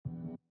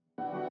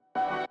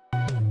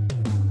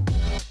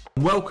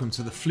Welcome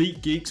to the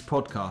Fleet Geeks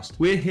podcast.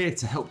 We're here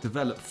to help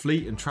develop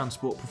fleet and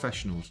transport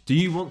professionals. Do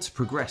you want to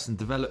progress and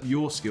develop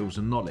your skills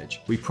and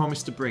knowledge? We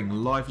promise to bring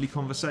lively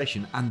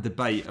conversation and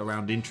debate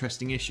around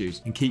interesting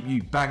issues and keep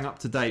you bang up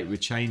to date with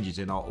changes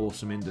in our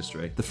awesome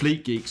industry. The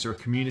Fleet Geeks are a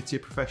community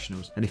of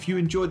professionals, and if you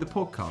enjoy the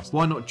podcast,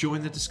 why not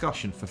join the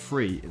discussion for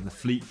free in the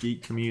Fleet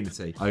Geek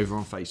community over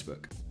on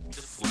Facebook.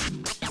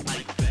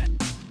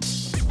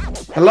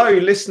 Hello,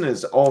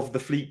 listeners of the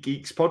Fleet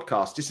Geeks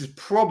podcast. This is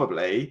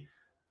probably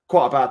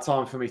quite a bad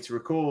time for me to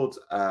record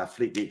a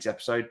Fleet Geeks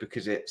episode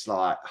because it's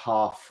like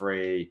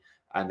 3:30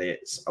 and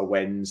it's a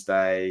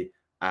Wednesday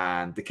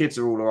and the kids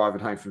are all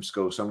arriving home from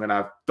school. So I'm going to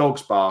have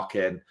dogs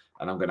barking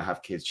and I'm going to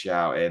have kids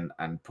shouting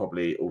and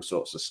probably all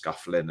sorts of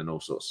scuffling and all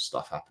sorts of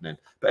stuff happening.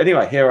 But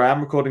anyway, here I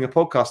am recording a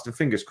podcast and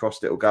fingers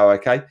crossed it'll go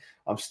okay.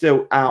 I'm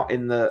still out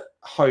in the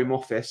home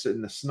office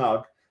in the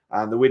snug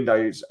and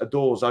the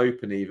doors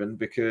open even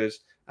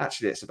because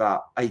actually it's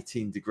about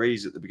 18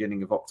 degrees at the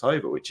beginning of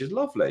October, which is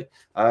lovely.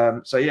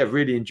 So yeah,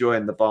 really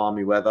enjoying the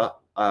balmy weather.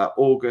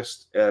 Autumn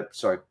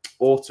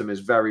is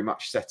very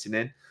much setting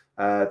in.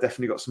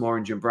 Definitely got some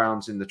orange and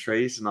browns in the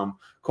trees, and I'm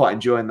quite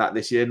enjoying that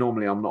this year.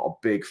 Normally, I'm not a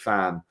big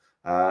fan.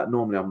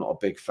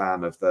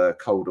 Of the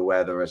colder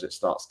weather as it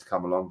starts to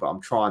come along, but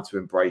I'm trying to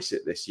embrace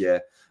it this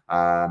year.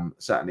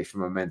 Certainly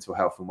from a mental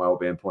health and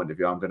well-being point of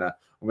view, I'm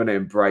gonna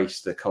embrace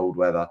the cold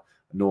weather.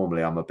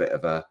 Normally, I'm a bit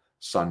of a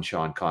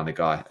sunshine kind of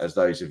guy, as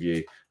those of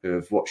you who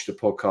have watched the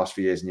podcast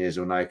for years and years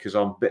will know, because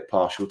I'm a bit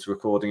partial to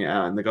recording it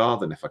out in the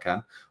garden if I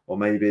can, or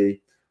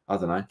maybe, I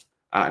don't know,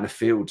 out in a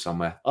field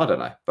somewhere. I don't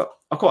know, but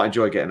I quite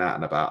enjoy getting out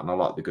and about and I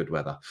like the good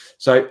weather.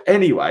 So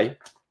anyway,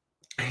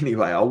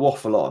 I'll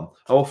waffle on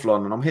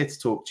and I'm here to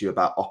talk to you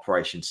about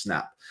Operation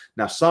Snap.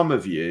 Now, some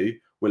of you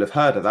will have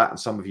heard of that and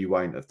some of you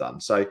won't have done.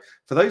 So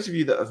for those of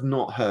you that have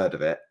not heard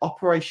of it,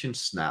 Operation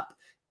Snap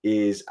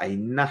is a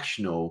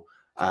national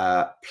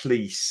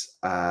police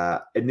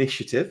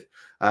initiative,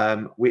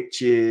 which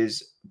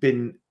has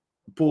been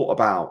brought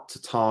about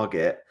to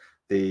target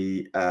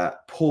the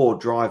poor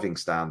driving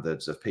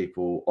standards of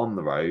people on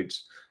the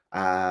roads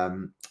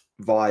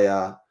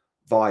via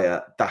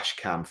dash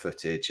cam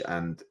footage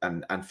and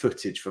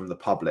footage from the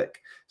public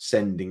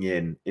sending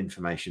in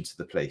information to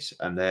the police,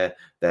 and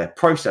they're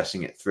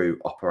processing it through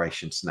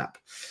Operation Snap,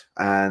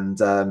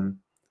 and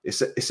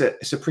it's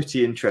a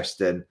pretty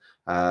interesting.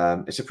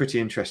 It's a pretty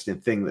interesting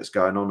thing that's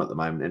going on at the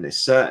moment, and it's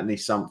certainly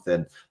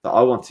something that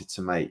I wanted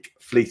to make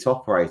fleet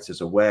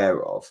operators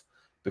aware of,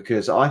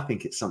 because I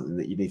think it's something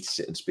that you need to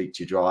sit and speak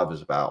to your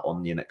drivers about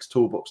on your next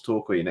toolbox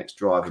talk or your next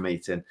driver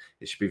meeting.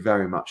 It should be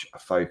very much a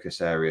focus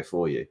area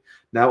for you.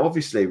 Now,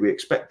 obviously, we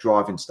expect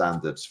driving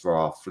standards for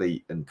our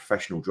fleet and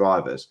professional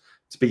drivers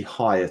to be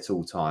high at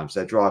all times.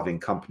 They're driving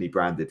company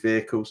branded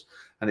vehicles,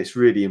 and it's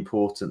really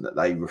important that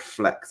they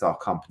reflect our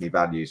company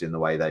values in the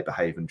way they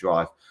behave and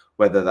drive,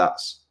 whether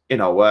that's in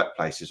our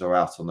workplaces or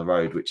out on the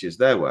road, which is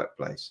their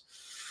workplace.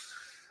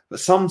 But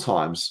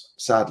sometimes,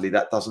 sadly,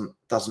 that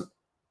doesn't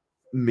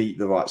meet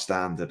the right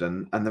standard.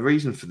 And the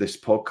reason for this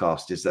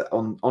podcast is that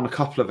on a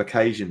couple of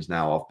occasions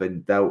now,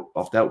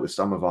 I've dealt with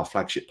some of our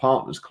flagship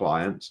partners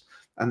clients,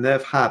 and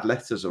they've had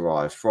letters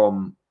arrive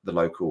from the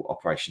local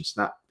Operation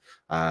Snap,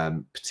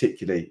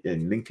 particularly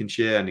in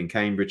Lincolnshire and in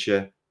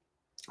Cambridgeshire.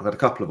 I've had a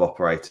couple of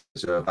operators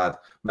who have had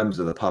members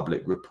of the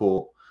public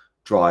report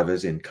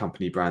drivers in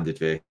company branded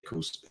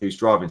vehicles whose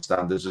driving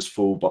standards has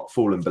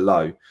fallen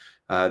below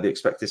the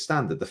expected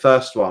standard. The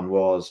first one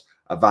was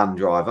a van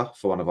driver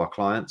for one of our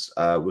clients,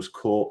 was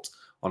caught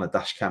on a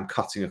dash cam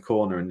cutting a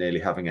corner and nearly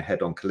having a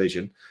head-on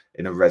collision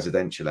in a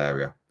residential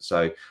area.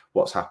 So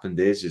what's happened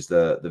is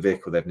the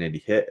vehicle they've nearly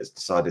hit has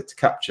decided to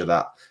capture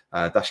that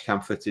dash cam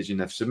footage, and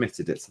they've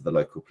submitted it to the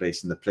local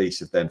police, and the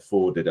police have then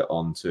forwarded it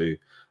on to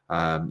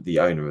the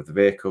owner of the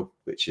vehicle,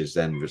 which has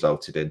then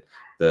resulted in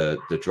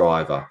the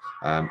driver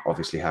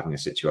obviously having a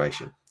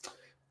situation.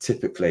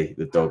 Typically,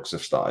 the dogs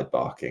have started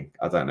barking.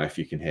 I don't know if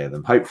you can hear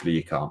them. Hopefully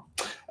you can't.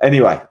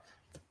 Anyway,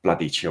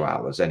 bloody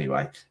chihuahuas.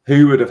 Anyway,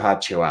 who would have had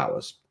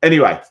chihuahuas?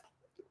 Anyway,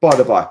 by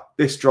the by,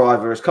 this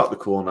driver has cut the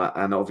corner,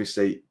 and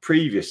obviously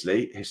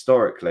previously,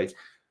 historically,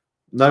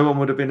 no one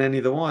would have been any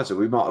the wiser.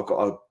 We might have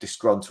got a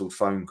disgruntled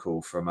phone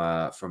call from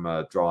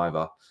a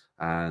driver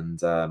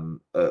and a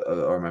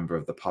member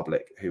of the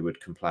public who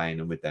would complain,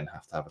 and we'd then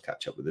have to have a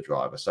catch up with the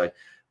driver. So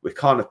we're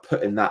kind of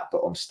putting that, but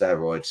on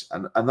steroids.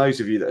 And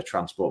those of you that are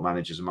transport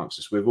managers amongst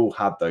us, we've all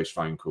had those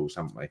phone calls,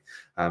 haven't we?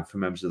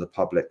 From members of the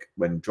public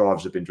when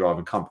drivers have been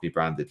driving company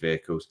branded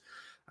vehicles.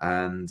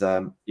 And,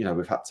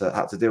 we've had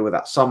to deal with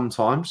that.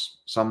 Sometimes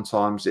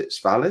it's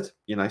valid.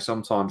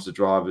 Sometimes the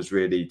drivers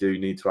really do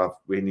need to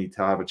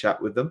have a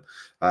chat with them.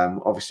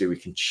 Obviously, we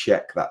can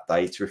check that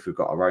data if we've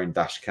got our own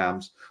dash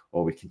cams,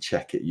 or we can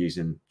check it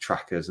using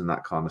trackers and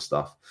that kind of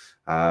stuff.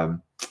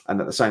 And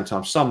at the same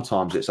time,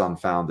 sometimes it's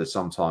unfounded.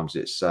 Sometimes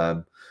it's,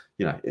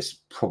 it's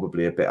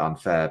probably a bit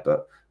unfair,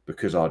 but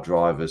because our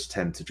drivers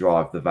tend to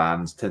drive the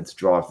vans, tend to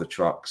drive the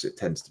trucks, it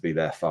tends to be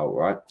their fault,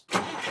 right?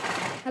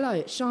 Hello,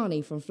 it's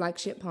Shani from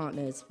Flagship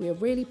Partners. We are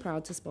really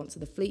proud to sponsor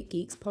the Fleet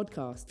Geeks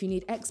podcast. If you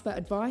need expert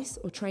advice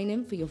or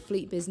training for your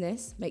fleet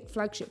business, make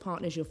Flagship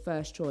Partners your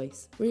first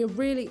choice. We are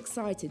really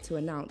excited to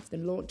announce the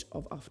launch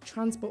of our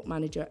Transport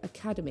Manager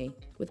Academy.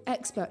 With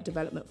expert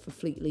development for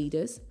fleet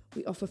leaders,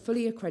 we offer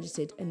fully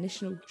accredited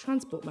initial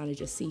Transport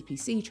Manager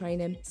CPC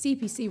training,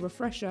 CPC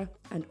refresher,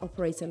 and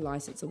operator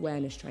license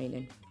awareness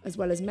training, as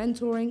well as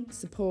mentoring,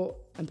 support,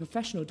 and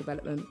professional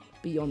development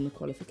beyond the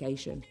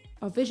qualification.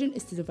 Our vision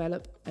is to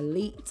develop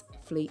elite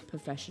fleet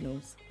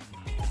professionals.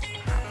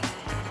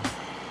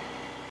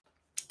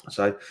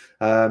 So,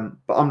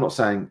 but I'm not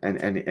saying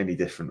any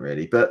different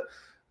really. But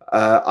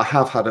I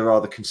have had a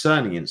rather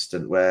concerning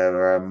incident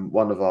where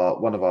one of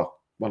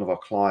our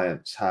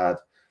clients had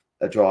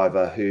a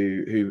driver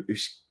who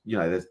you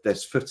know,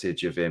 there's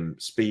footage of him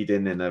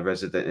speeding in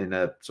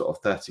a sort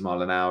of 30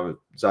 mile an hour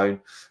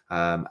zone,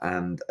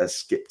 and has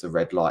skipped a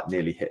red light,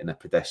 nearly hitting a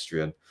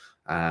pedestrian.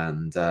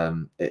 And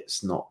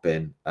it's not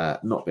been a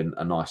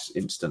nice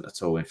incident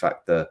at all. In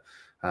fact, the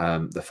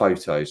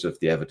photos of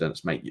the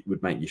evidence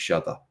would make you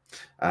shudder.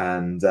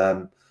 And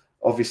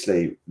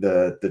obviously,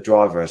 the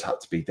driver has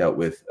had to be dealt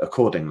with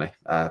accordingly,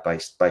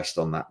 based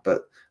on that.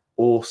 But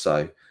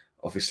also,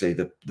 obviously,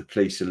 the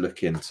police are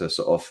looking to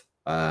sort of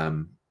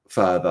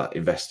further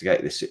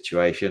investigate this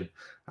situation,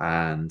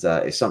 and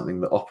it's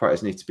something that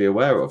operators need to be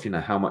aware of. You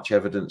know, how much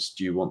evidence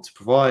do you want to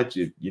provide?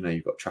 You know,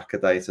 you've got tracker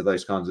data,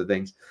 those kinds of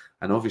things.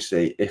 And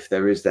obviously, if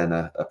there is then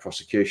a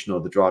prosecution, or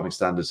the driving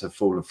standards have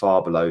fallen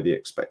far below the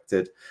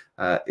expected,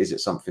 is it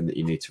something that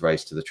you need to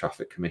raise to the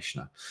traffic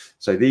commissioner?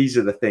 So these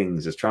are the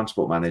things, as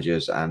transport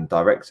managers and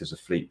directors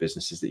of fleet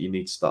businesses, that you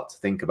need to start to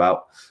think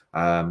about,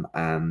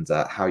 and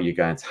how you're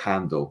going to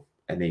handle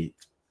any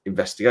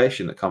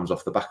investigation that comes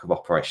off the back of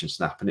Operation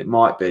Snap. And it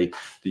might be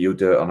that you'll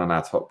do it on an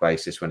ad hoc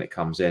basis when it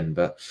comes in,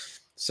 but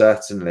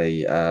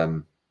certainly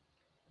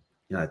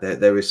you know,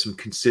 there is some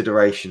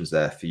considerations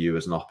there for you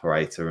as an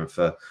operator, and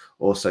for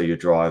also your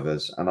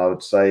drivers. And I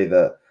would say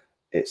that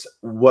it's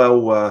well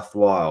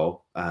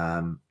worthwhile,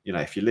 you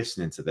know, if you're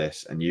listening to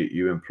this and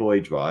you employ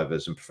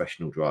drivers and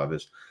professional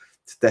drivers,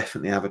 to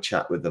definitely have a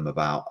chat with them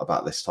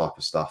about this type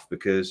of stuff.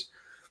 Because,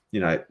 you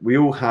know, we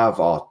all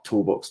have our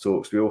toolbox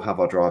talks, we all have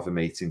our driver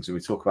meetings, and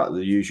we talk about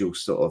the usual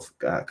sort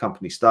of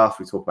company stuff.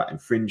 We talk about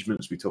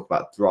infringements, we talk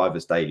about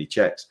drivers' daily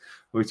checks,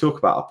 we talk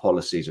about our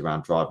policies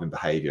around driving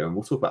behaviour, and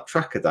we'll talk about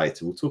tracker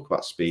data, we'll talk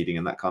about speeding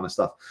and that kind of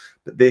stuff.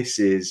 But this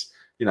is,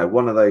 you know,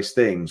 one of those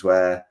things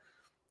where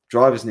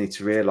drivers need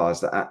to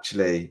realise that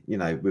actually, you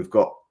know, we've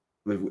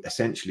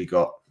essentially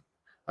got,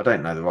 I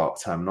don't know the right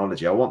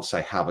terminology, I want to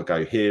say have a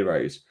go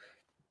heroes,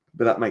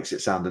 but that makes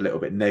it sound a little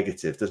bit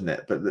negative, doesn't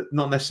it? But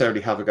not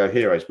necessarily have a go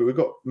heroes, but we've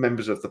got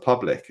members of the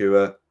public who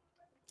are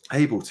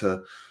able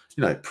to,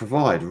 you know,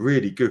 provide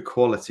really good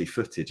quality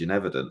footage and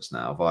evidence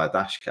now via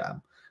dashcam.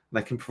 And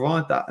they can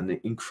provide that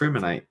and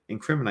incriminate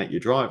your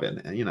driving.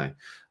 And, you know,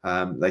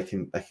 they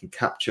can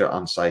capture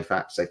unsafe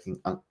acts, they can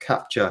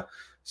capture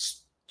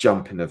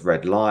jumping of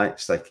red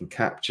lights, they can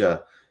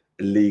capture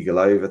illegal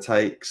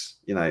overtakes.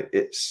 You know,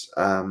 it's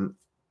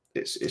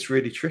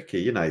really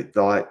tricky, you know.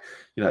 Like,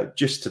 you know,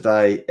 just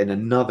today in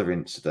another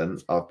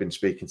incident, I've been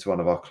speaking to one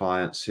of our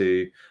clients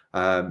who,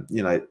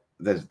 you know,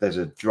 there's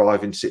a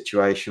driving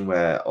situation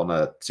where on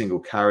a single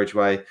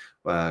carriageway,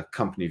 where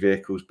company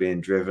vehicles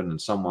being driven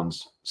and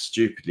someone's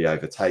stupidly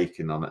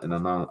overtaken in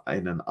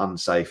an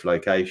unsafe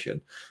location,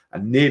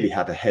 and nearly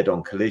had a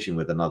head-on collision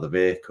with another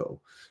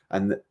vehicle.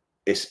 And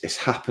it's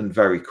happened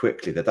very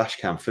quickly. The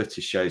dashcam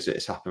footage shows that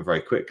it's happened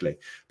very quickly.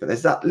 But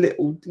there's that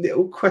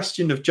little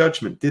question of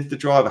judgment. Did the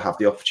driver have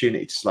the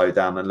opportunity to slow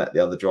down and let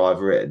the other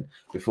driver in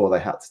before they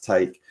had to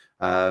take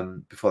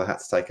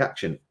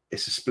action?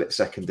 It's a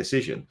split-second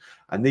decision,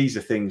 and these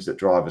are things that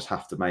drivers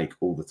have to make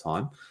all the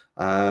time.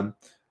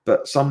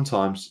 But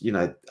sometimes, you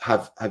know,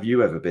 have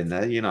you ever been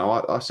there? You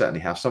know, I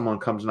certainly have. Someone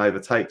comes and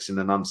overtakes in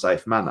an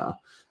unsafe manner,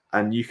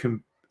 and you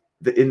can,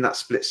 in that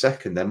split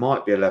second, there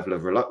might be a level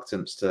of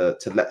reluctance to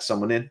let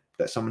someone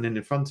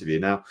in front of you.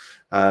 Now,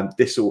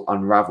 this all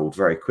unraveled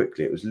very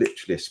quickly. It was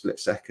literally a split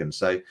second.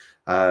 So,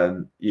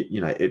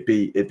 you know, it'd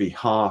be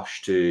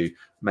harsh to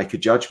make a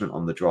judgment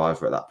on the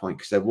driver at that point,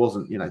 because there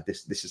wasn't, you know,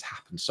 this has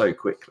happened so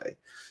quickly.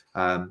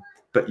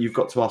 But you've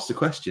got to ask the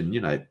question,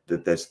 you know,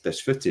 that there's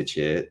footage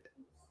here.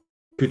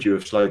 Could you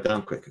have slowed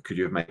down quicker? Could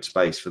you have made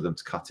space for them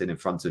to cut in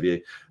front of you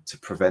to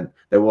prevent?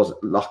 There was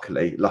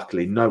luckily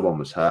no one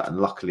was hurt, and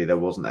luckily there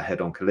wasn't a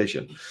head-on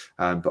collision.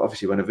 But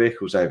obviously, when a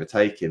vehicle's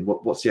overtaken,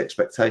 what's the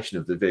expectation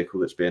of the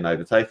vehicle that's being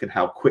overtaken?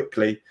 How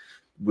quickly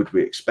would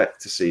we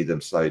expect to see them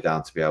slow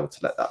down to be able to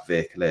let that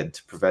vehicle in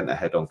to prevent a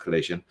head-on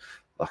collision?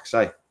 Like I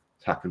say,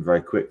 it's happened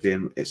very quickly,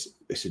 and it's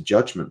a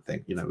judgment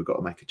thing. You know, we've got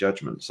to make a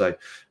judgment. So,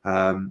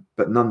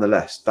 but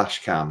nonetheless,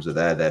 dash cams are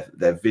there.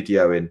 They're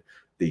videoing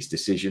these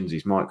decisions,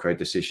 these micro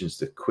decisions,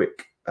 the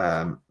quick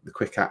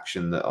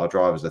action that our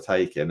drivers are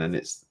taking, and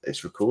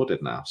it's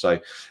recorded now. So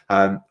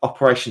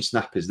Operation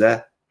Snap is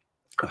there.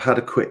 I've had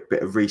a quick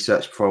bit of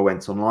research before I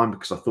went online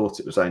because I thought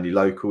it was only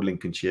local,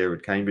 Lincolnshire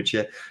and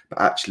Cambridgeshire, but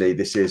actually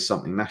this is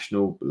something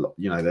national.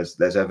 You know,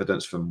 there's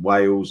evidence from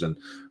Wales and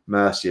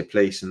Mercia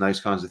Police and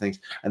those kinds of things.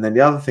 And then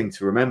the other thing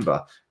to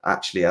remember,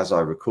 actually, as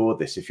I record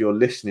this, if you're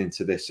listening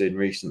to this in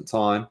recent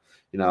time,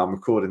 you know, I'm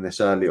recording this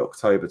early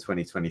October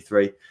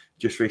 2023.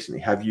 Just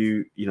recently,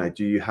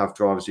 do you have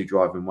drivers who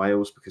drive in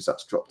Wales, because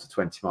that's dropped to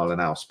 20 mile an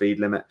hour speed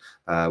limit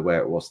where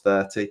it was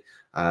 30?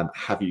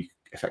 Have you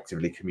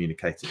effectively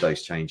communicated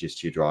those changes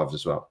to your drivers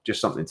as well?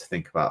 Just something to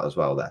think about as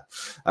well there.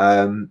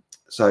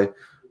 So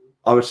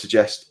I would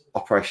suggest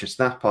Operation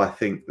Snap. I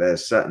think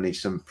there's certainly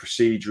some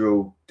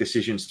procedural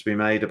decisions to be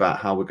made about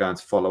how we're going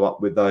to follow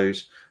up with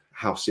those.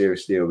 How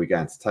seriously are we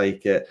going to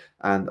take it?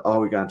 And are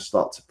we going to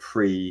start to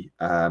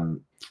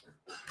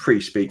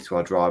pre-speak to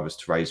our drivers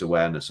to raise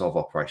awareness of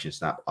Operation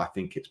Snap? I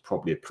think it's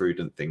probably a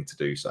prudent thing to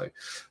do so.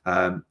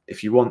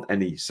 If you want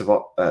any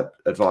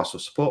advice or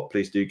support,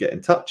 please do get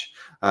in touch.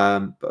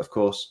 But of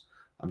course,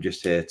 I'm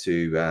just here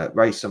to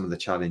raise some of the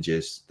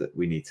challenges that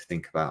we need to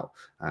think about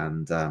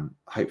and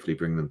hopefully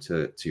bring them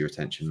to your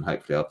attention. And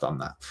hopefully I've done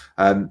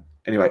that.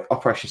 Anyway,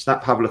 Operation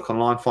Snap, have a look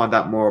online, find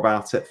out more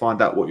about it,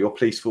 find out what your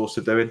police force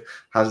are doing.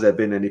 Has there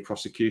been any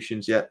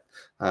prosecutions yet?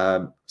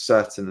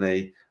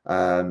 Certainly,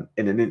 in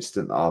an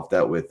incident that I've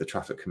dealt with, the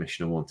traffic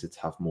commissioner wanted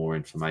to have more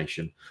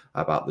information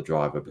about the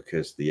driver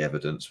because the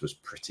evidence was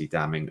pretty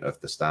damning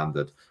of the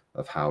standard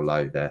of how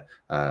low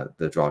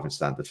the driving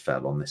standard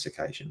fell on this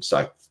occasion.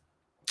 So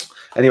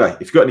anyway,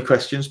 if you've got any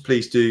questions,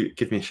 please do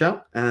give me a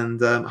shout, and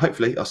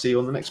hopefully I'll see you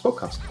on the next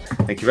podcast.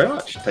 Thank you very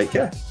much. Take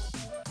care.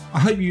 I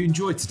hope you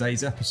enjoyed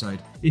today's episode.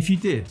 If you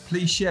did,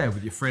 please share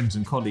with your friends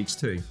and colleagues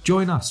too.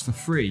 Join us for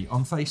free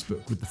on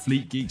Facebook with the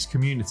Fleet Geeks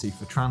community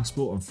for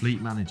transport and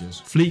fleet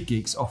managers. Fleet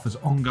Geeks offers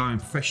ongoing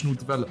professional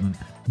development,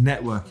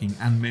 networking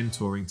and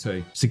mentoring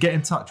too. So get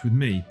in touch with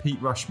me,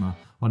 Pete Rushmer,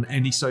 on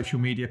any social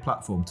media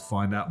platform to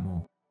find out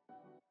more.